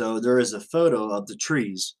 So there is a photo of the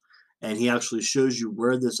trees, and he actually shows you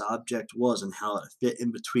where this object was and how it fit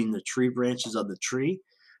in between the tree branches of the tree,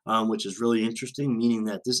 which is really interesting, meaning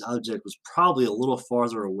that this object was probably a little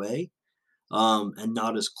farther away and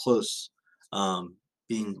not as close,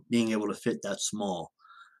 being able to fit that small.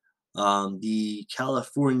 The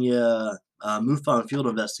California MUFON field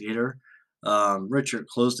investigator Richard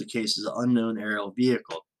closed the case as an unknown aerial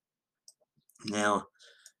vehicle. Now,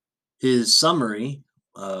 his summary,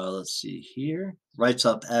 let's see here, writes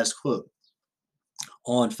up as quote,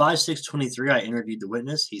 on 5/6/23, I interviewed the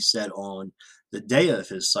witness. He said on the day of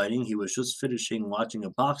his sighting, he was just finishing watching a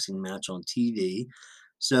boxing match on TV.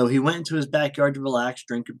 So he went into his backyard to relax,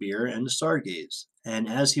 drink a beer, and to stargaze. And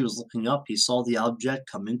as he was looking up, he saw the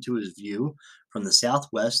object come into his view from the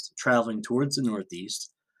southwest, traveling towards the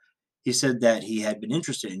northeast. He said that he had been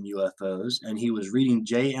interested in UFOs and he was reading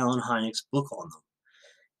J. Allen Hynek's book on them.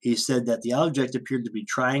 He said that the object appeared to be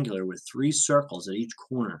triangular with three circles at each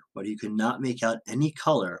corner, but he could not make out any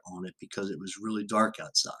color on it because it was really dark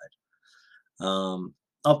outside. Um,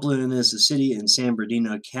 Upland is a city in San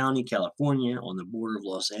Bernardino County, California, on the border of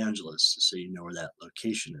Los Angeles, so you know where that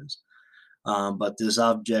location is. But this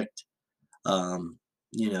object, um,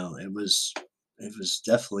 it was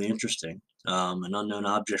definitely interesting, an unknown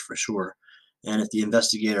object for sure. And if the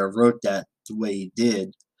investigator wrote that the way he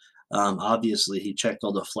did, obviously, he checked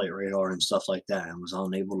all the flight radar and stuff like that and was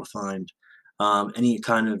unable to find any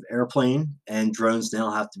kind of airplane. And drones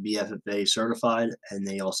now have to be FFA certified, and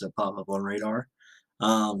they also pop up on radar.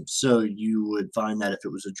 So you would find that if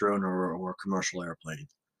it was a drone or a commercial airplane.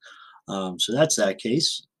 So that's that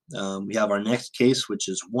case. We have our next case, which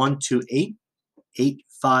is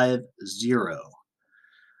 128850.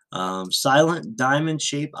 Silent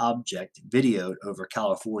diamond-shaped object videoed over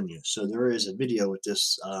California. So there is a video with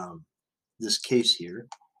this case here.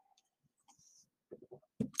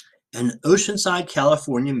 An Oceanside,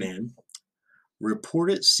 California man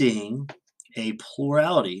reported seeing a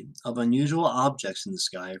plurality of unusual objects in the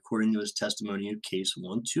sky, according to his testimony of case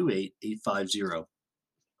 128850.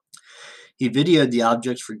 He videoed the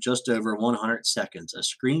objects for just over 100 seconds. A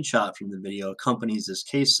screenshot from the video accompanies this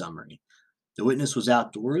case summary. The witness was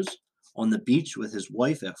outdoors on the beach with his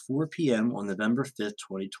wife at 4 p.m. on November 5th,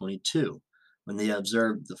 2022, when they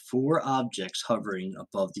observed the four objects hovering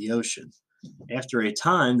above the ocean. After a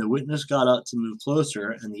time, the witness got up to move closer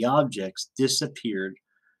and the objects disappeared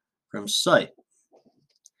from sight.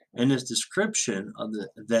 In his description of the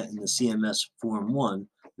event in the CMS Form 1,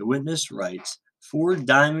 the witness writes, four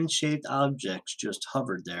diamond-shaped objects just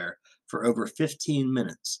hovered there for over 15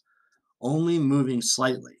 minutes, only moving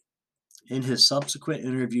slightly. In his subsequent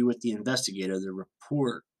interview with the investigator, the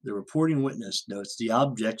reporting witness notes the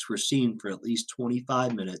objects were seen for at least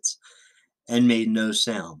 25 minutes and made no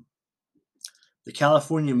sound. The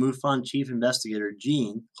California MUFON chief investigator,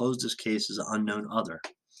 Gene, closed his case as an unknown other.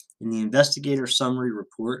 In the investigator summary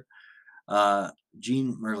report,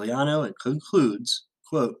 Gene Merliano concludes,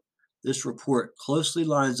 quote, this report closely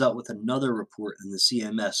lines up with another report in the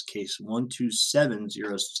CMS case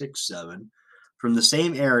 127067 from the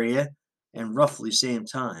same area and roughly same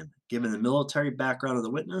time. Given the military background of the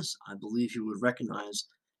witness, I believe he would recognize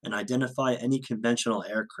and identify any conventional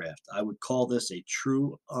aircraft. I would call this a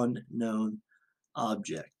true unknown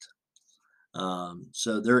object.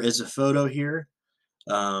 So there is a photo here,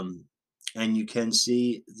 and you can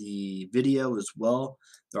see the video as well.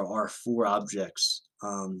 There are four objects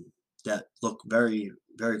that look very,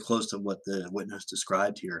 very close to what the witness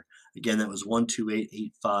described here. Again, that was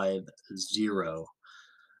 128850.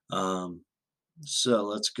 Um, so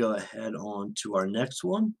let's go ahead on to our next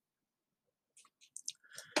one.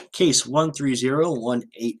 Case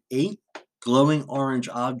 130188, glowing orange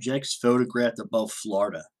objects photographed above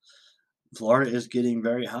Florida. Florida is getting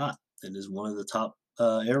very hot. It is one of the top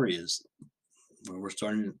areas where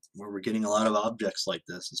we're getting a lot of objects like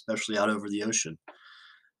this, especially out over the ocean.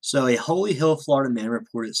 So, a Holy Hill, Florida man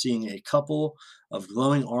reported seeing a couple of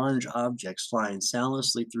glowing orange objects flying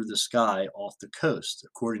soundlessly through the sky off the coast,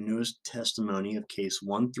 according to his testimony of case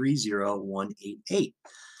 130188.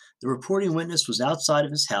 The reporting witness was outside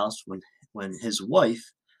of his house when his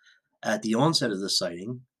wife, at the onset of the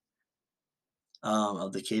sighting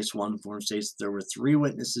of the case, one form states there were three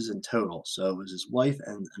witnesses in total. So it was his wife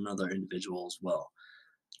and another individual as well.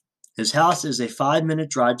 His house is a 5-minute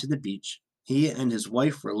drive to the beach. He and his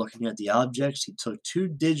wife were looking at the objects. He took 2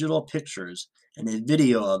 digital pictures and a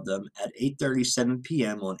video of them at 8:37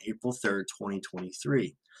 p.m. on April 3rd,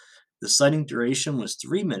 2023. The sighting duration was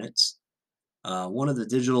 3 minutes. One of the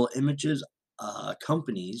digital images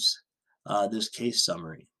accompanies this case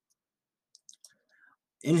summary.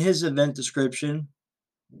 In his event description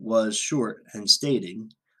was short and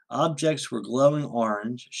stating, objects were glowing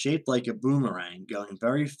orange, shaped like a boomerang, going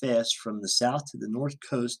very fast from the south to the north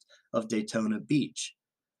coast of Daytona Beach.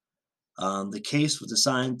 The case was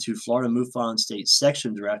assigned to Florida MUFON State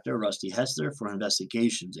Section Director Rusty Hester for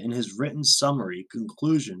investigations. In his written summary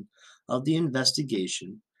conclusion of the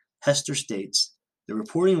investigation, Hester states, the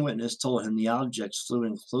reporting witness told him the objects flew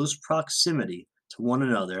in close proximity to one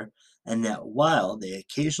another and that while they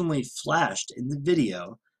occasionally flashed in the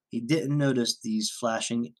video, he didn't notice these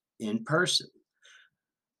flashing in person.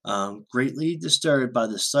 Greatly disturbed by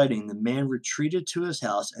the sighting, the man retreated to his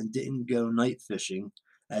house and didn't go night fishing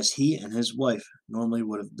as he and his wife normally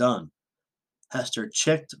would have done. Hester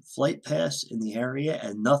checked flight paths in the area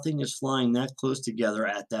and nothing is flying that close together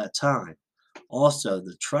at that time. Also,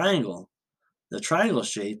 the triangle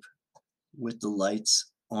shape with the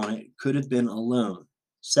lights on it could have been a lone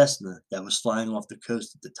Cessna that was flying off the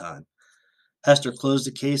coast at the time. Hester closed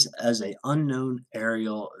the case as a unknown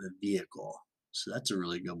aerial vehicle. So that's a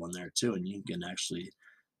really good one there too, and you can actually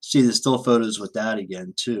see the still photos with that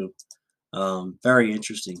again too. Very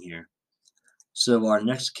interesting here. So our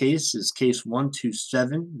next case is case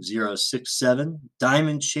 127067,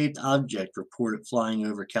 diamond-shaped object reported flying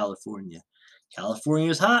over California. California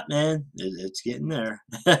is hot, man. It's getting there.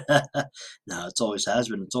 No, it's always has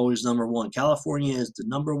been. It's always number one. California is the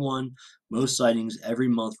number one most sightings every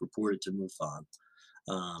month reported to MUFON,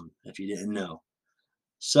 if you didn't know.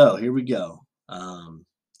 So here we go.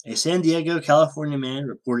 A San Diego, California man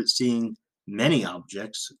reported seeing many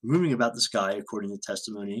objects moving about the sky, according to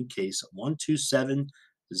testimony in case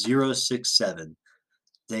 127067.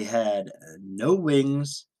 They had no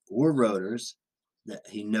wings or rotors, that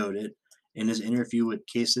he noted in his interview with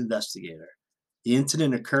case investigator. The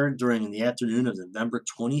incident occurred during the afternoon of November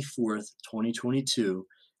 24th, 2022,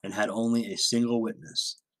 and had only a single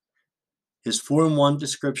witness. His 4-in-1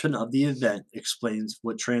 description of the event explains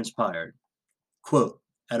what transpired. Quote,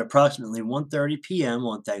 at approximately 1:30 p.m.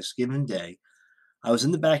 on Thanksgiving Day, I was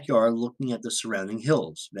in the backyard looking at the surrounding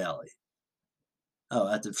valley.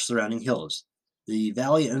 The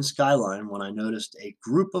valley and skyline when I noticed a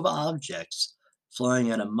group of objects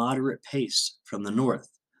flying at a moderate pace from the north.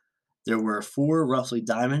 There were 4 roughly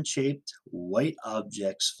diamond-shaped white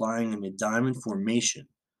objects flying in a diamond formation.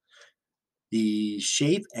 The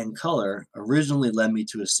shape and color originally led me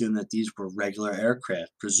to assume that these were regular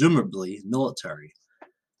aircraft, presumably military.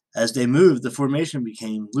 As they moved, the formation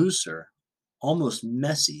became looser, almost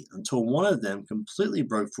messy, until one of them completely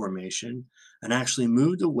broke formation and actually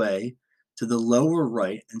moved away to the lower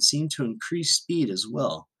right and seemed to increase speed as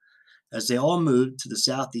well. As they all moved to the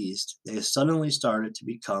southeast, they suddenly started to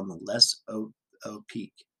become less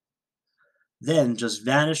opaque, then just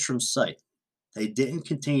vanished from sight. They didn't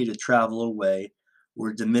continue to travel away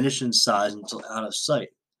or diminish in size until out of sight,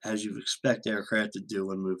 as you would expect aircraft to do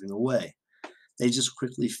when moving away. They just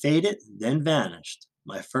quickly faded, then vanished.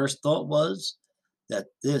 My first thought was that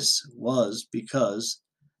this was because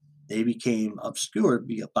they became obscured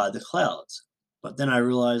by the clouds. But then I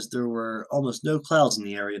realized there were almost no clouds in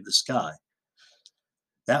the area of the sky.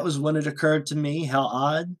 That was when it occurred to me how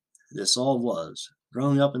odd this all was.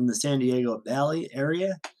 Growing up in the San Diego Valley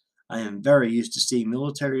area, I am very used to seeing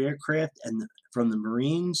military aircraft and from the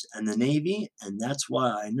Marines and the Navy, and that's why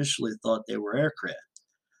I initially thought they were aircraft.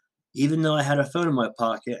 Even though I had a phone in my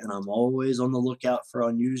pocket and I'm always on the lookout for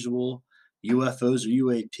unusual UFOs or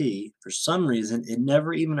UAP, for some reason, it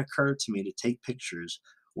never even occurred to me to take pictures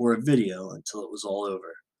or a video until it was all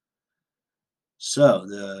over. So,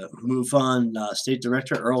 the MUFON State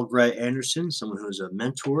Director Earl Grey Anderson, someone who was a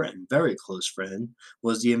mentor and very close friend,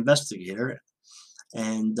 was the investigator.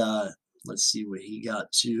 And let's see what he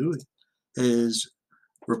got to. His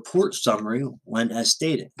report summary went as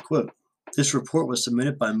stated, quote, "This report was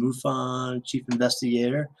submitted by MUFON Chief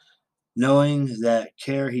Investigator, knowing that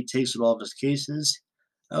care he takes with all of his cases."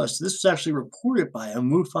 Oh, so this was actually reported by a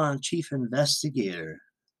MUFON Chief Investigator.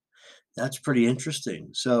 That's pretty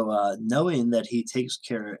interesting. So, knowing that he takes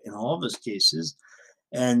care in all of his cases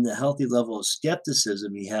and the healthy level of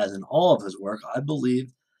skepticism he has in all of his work, I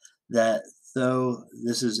believe that though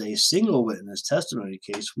this is a single witness testimony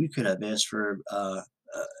case, we could have asked for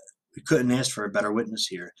we couldn't ask for a better witness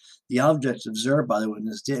here. The objects observed by the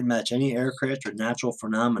witness didn't match any aircraft or natural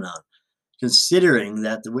phenomenon. Considering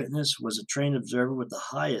that the witness was a trained observer with the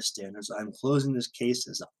highest standards, I'm closing this case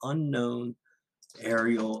as an unknown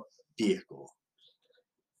aerial vehicle.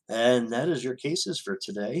 And that is your cases for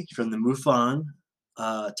today from the MUFON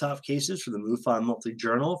top cases for the MUFON Monthly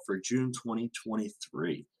Journal for June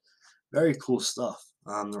 2023. Very cool stuff.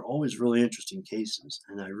 They're always really interesting cases.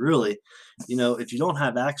 And I really, if you don't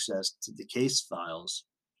have access to the case files,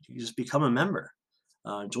 you just become a member.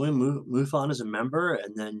 Join MUFON as a member,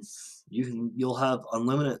 and then you'll have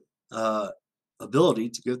unlimited ability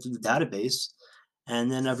to go through the database.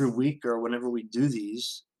 And then every week or whenever we do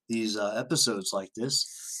these episodes like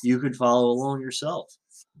this, you could follow along yourself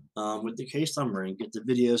with the case number and get the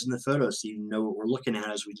videos and the photos so you know what we're looking at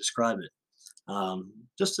as we describe it.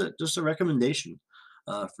 Just a recommendation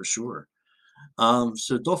for sure.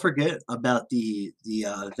 So don't forget about the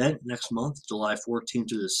event next month, July 14th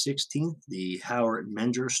to the 16th, the Howard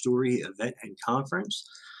Menger Story Event and Conference.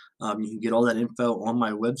 You can get all that info on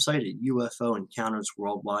my website at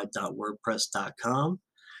ufoencountersworldwide.wordpress.com.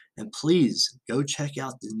 And please go check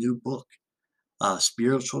out the new book,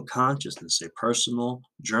 Spiritual Consciousness, A Personal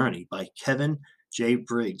Journey by Kevin J.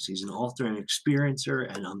 Briggs. He's an author and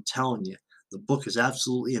experiencer, and I'm telling you, the book is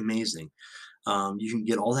absolutely amazing. You can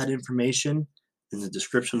get all that information in the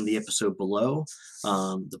description of the episode below.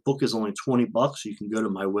 The book is only $20. You can go to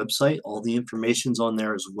my website. All the information's on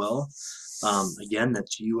there as well. Again,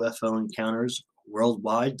 that's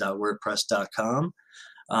ufoencountersworldwide.wordpress.com.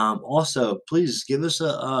 Also, please give us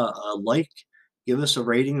a like, give us a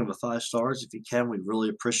rating of 5 stars if you can. We really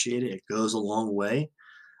appreciate it. It goes a long way.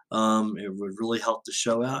 It would really help the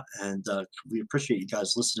show out, and we appreciate you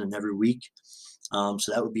guys listening every week. So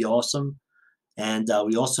that would be awesome. And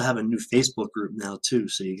we also have a new Facebook group now too,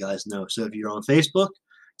 so you guys know. So if you're on Facebook,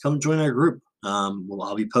 come join our group.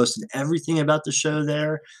 I'll be posting everything about the show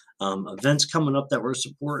there, events coming up that we're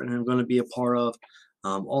supporting and I'm going to be a part of,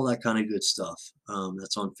 all that kind of good stuff.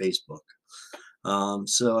 That's on Facebook.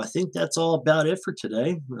 So I think that's all about it for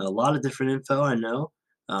today. A lot of different info, I know,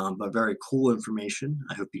 but very cool information.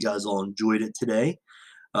 I hope you guys all enjoyed it today.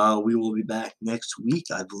 We will be back next week.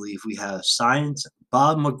 I believe we have Science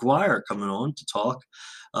Bob McGuire coming on to talk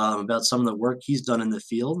about some of the work he's done in the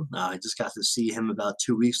field. I just got to see him about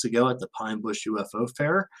 2 weeks ago at the Pine Bush UFO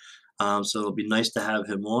Fair. So it'll be nice to have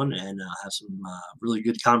him on and have some really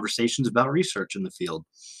good conversations about research in the field.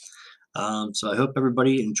 So I hope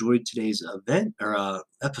everybody enjoyed today's event or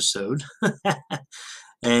episode.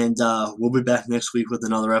 And we'll be back next week with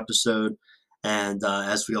another episode. And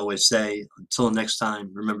as we always say, until next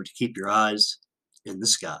time, remember to keep your eyes in the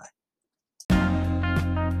sky.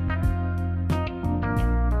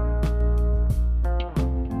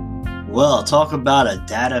 Well, talk about a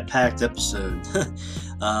data-packed episode.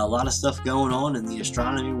 A lot of stuff going on in the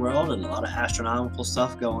astronomy world and a lot of astronomical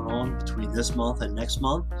stuff going on between this month and next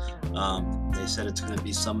month. They said it's going to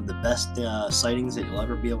be some of the best sightings that you'll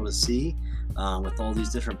ever be able to see. With all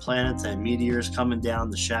these different planets and meteors coming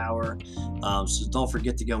down the shower. So don't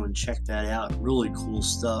forget to go and check that out. Really cool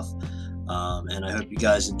stuff. And I hope you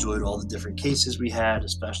guys enjoyed all the different cases we had,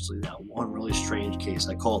 especially that one really strange case.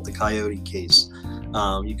 I call it the coyote case.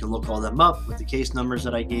 You can look all them up with the case numbers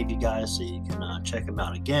that I gave you guys, so you can check them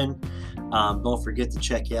out again. Don't forget to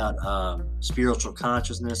check out Spiritual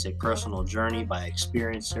Consciousness, A Personal Journey by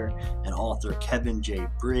experiencer and author Kevin J.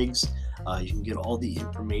 Briggs. You can get all the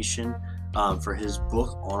information for his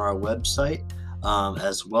book on our website,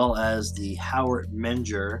 as well as the Howard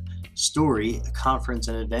Menger Story Conference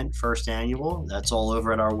and Event, first annual. That's all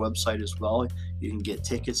over at our website as well. You can get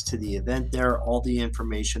tickets to the event there, all the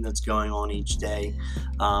information that's going on each day,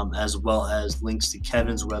 as well as links to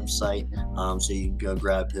Kevin's website, so you can go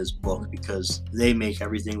grab his book because they make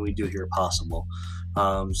everything we do here possible.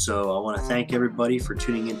 So I want to thank everybody for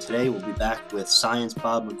tuning in today. We'll be back with Science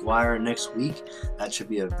Bob McGuire next week. That should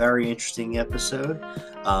be a very interesting episode.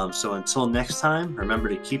 So until next time, remember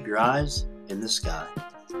to keep your eyes in the sky.